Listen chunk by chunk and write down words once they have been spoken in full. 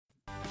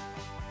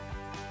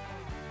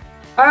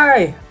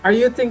Hi, are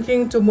you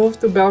thinking to move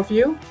to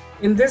Bellevue?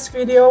 In this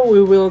video,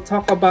 we will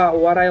talk about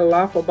what I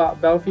love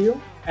about Bellevue,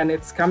 and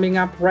it's coming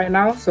up right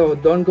now, so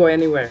don't go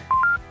anywhere.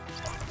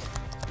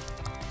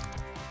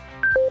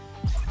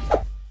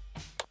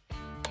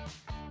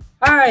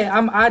 Hi,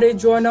 I'm Ade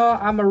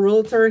Jono. I'm a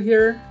realtor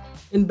here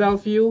in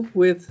Bellevue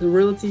with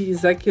Realty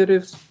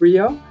Executives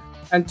Brio,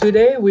 and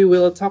today we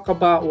will talk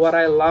about what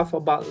I love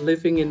about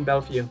living in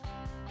Bellevue.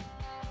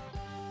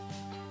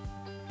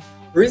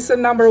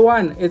 Reason number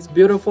one, it's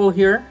beautiful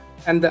here,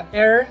 and the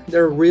air,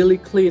 they're really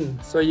clean,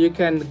 so you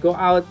can go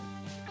out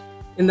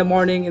in the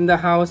morning in the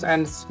house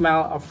and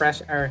smell of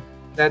fresh air.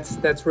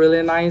 That's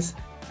really nice.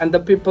 And the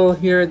people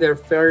here, they're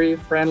very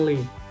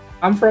friendly.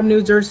 I'm from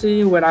New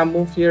Jersey. When I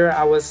moved here,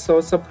 I was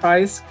so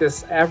surprised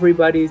because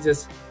everybody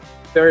just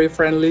very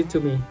friendly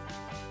to me.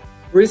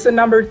 Reason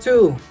number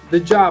two, the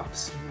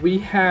jobs. We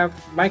have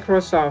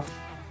Microsoft,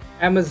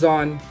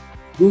 Amazon,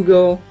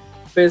 Google,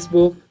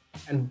 Facebook,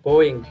 and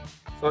Boeing.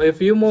 So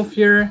if you move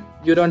here,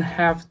 you don't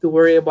have to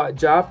worry about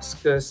jobs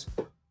because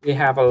we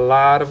have a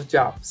lot of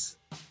jobs.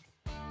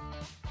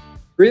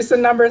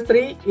 Reason number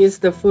three is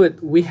the food.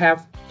 We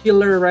have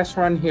killer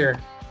restaurant here.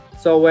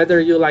 So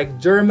whether you like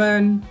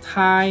German,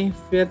 Thai,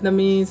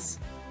 Vietnamese,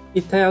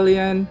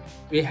 Italian,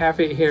 we have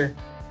it here.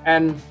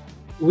 And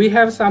we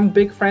have some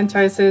big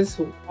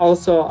franchises,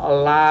 also a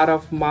lot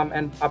of mom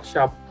and pop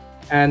shop,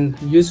 and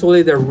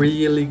usually they're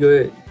really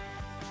good.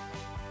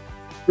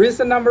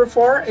 Reason number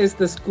four is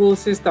the school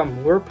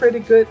system. We're pretty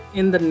good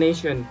in the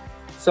nation.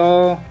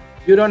 So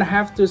you don't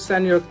have to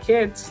send your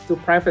kids to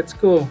private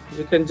school.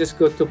 You can just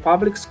go to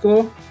public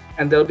school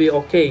and they'll be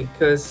okay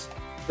because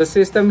the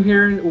system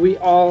here, we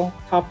all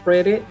top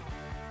rated.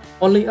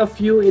 Only a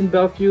few in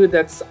Bellevue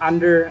that's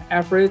under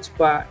average,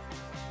 but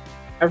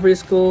every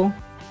school,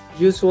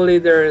 usually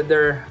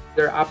they're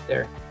up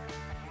there.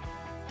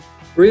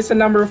 Reason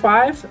number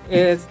five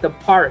is the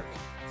park.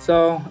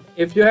 So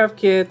if you have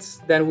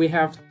kids, then we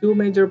have two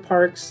major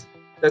parks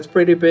that's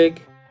pretty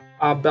big,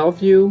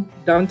 Bellevue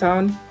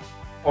downtown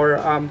or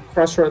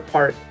Crossroad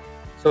Park.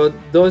 So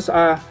those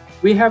are,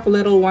 we have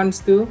little ones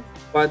too,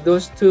 but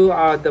those two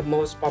are the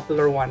most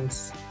popular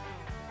ones.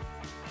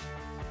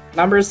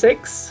 Number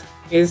six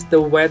is the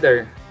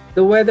weather.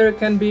 The weather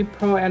can be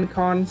pro and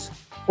cons.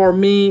 For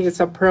me,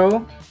 it's a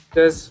pro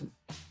because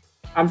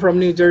I'm from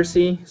New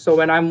Jersey. So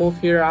when I move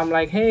here, I'm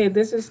like, hey,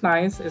 this is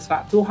nice. It's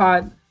not too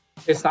hot.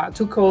 It's not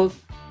too cold.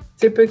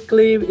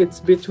 Typically, it's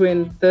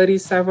between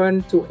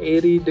 37 to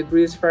 80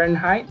 degrees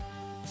Fahrenheit.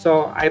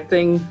 So I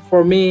think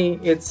for me,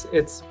 it's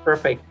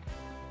perfect.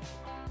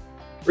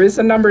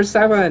 Reason number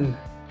seven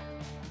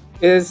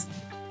is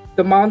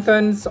the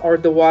mountains or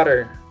the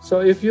water. So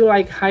if you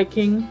like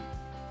hiking,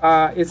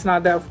 it's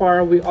not that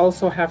far. We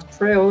also have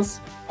trails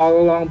all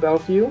along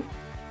Bellevue.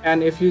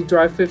 And if you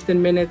drive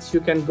 15 minutes, you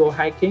can go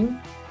hiking.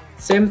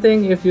 Same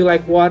thing if you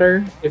like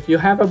water. If you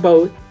have a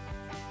boat,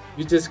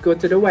 you just go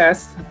to the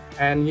west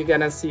and you're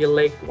gonna see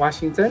Lake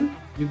Washington.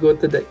 You go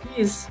to the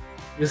east,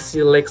 you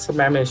see Lake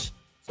Sammamish.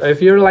 So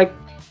if you're like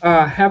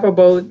have a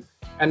boat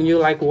and you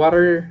like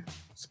water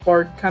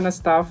sport kind of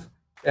stuff,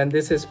 then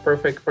this is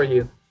perfect for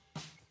you.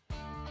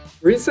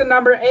 Reason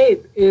number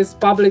eight is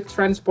public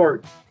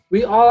transport.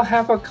 We all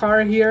have a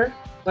car here,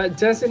 but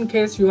just in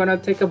case you wanna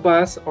take a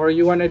bus or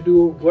you wanna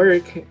do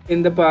work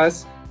in the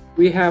bus,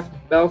 we have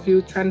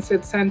Bellevue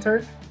Transit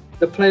Center.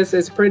 The place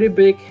is pretty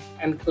big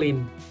and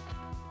clean.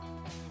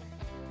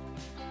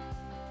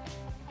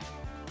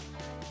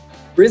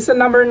 Reason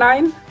number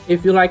nine,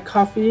 if you like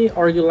coffee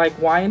or you like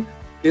wine,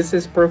 this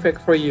is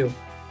perfect for you.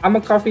 I'm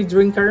a coffee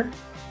drinker,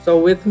 so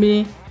with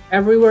me,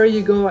 everywhere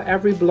you go,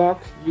 every block,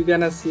 you're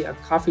gonna see a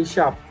coffee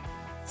shop.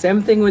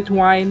 Same thing with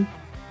wine.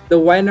 The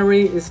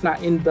winery is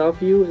not in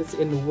Bellevue, it's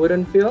in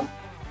Woodinville,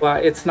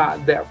 but it's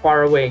not that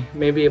far away,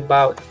 maybe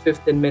about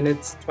 15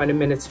 minutes, 20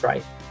 minutes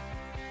drive.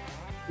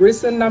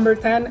 Reason number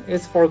 10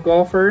 is for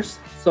golfers.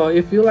 So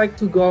if you like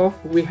to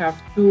golf, we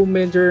have two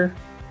major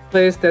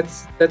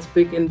places that's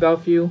big in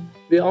Bellevue.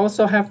 We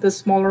also have the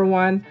smaller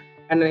one,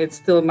 and it's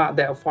still not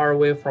that far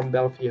away from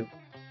Bellevue.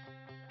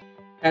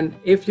 And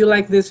if you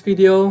like this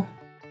video,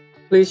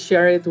 please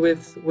share it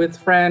with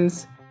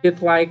friends,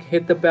 hit like,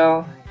 hit the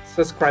bell,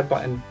 subscribe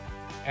button,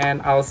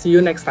 and I'll see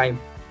you next time.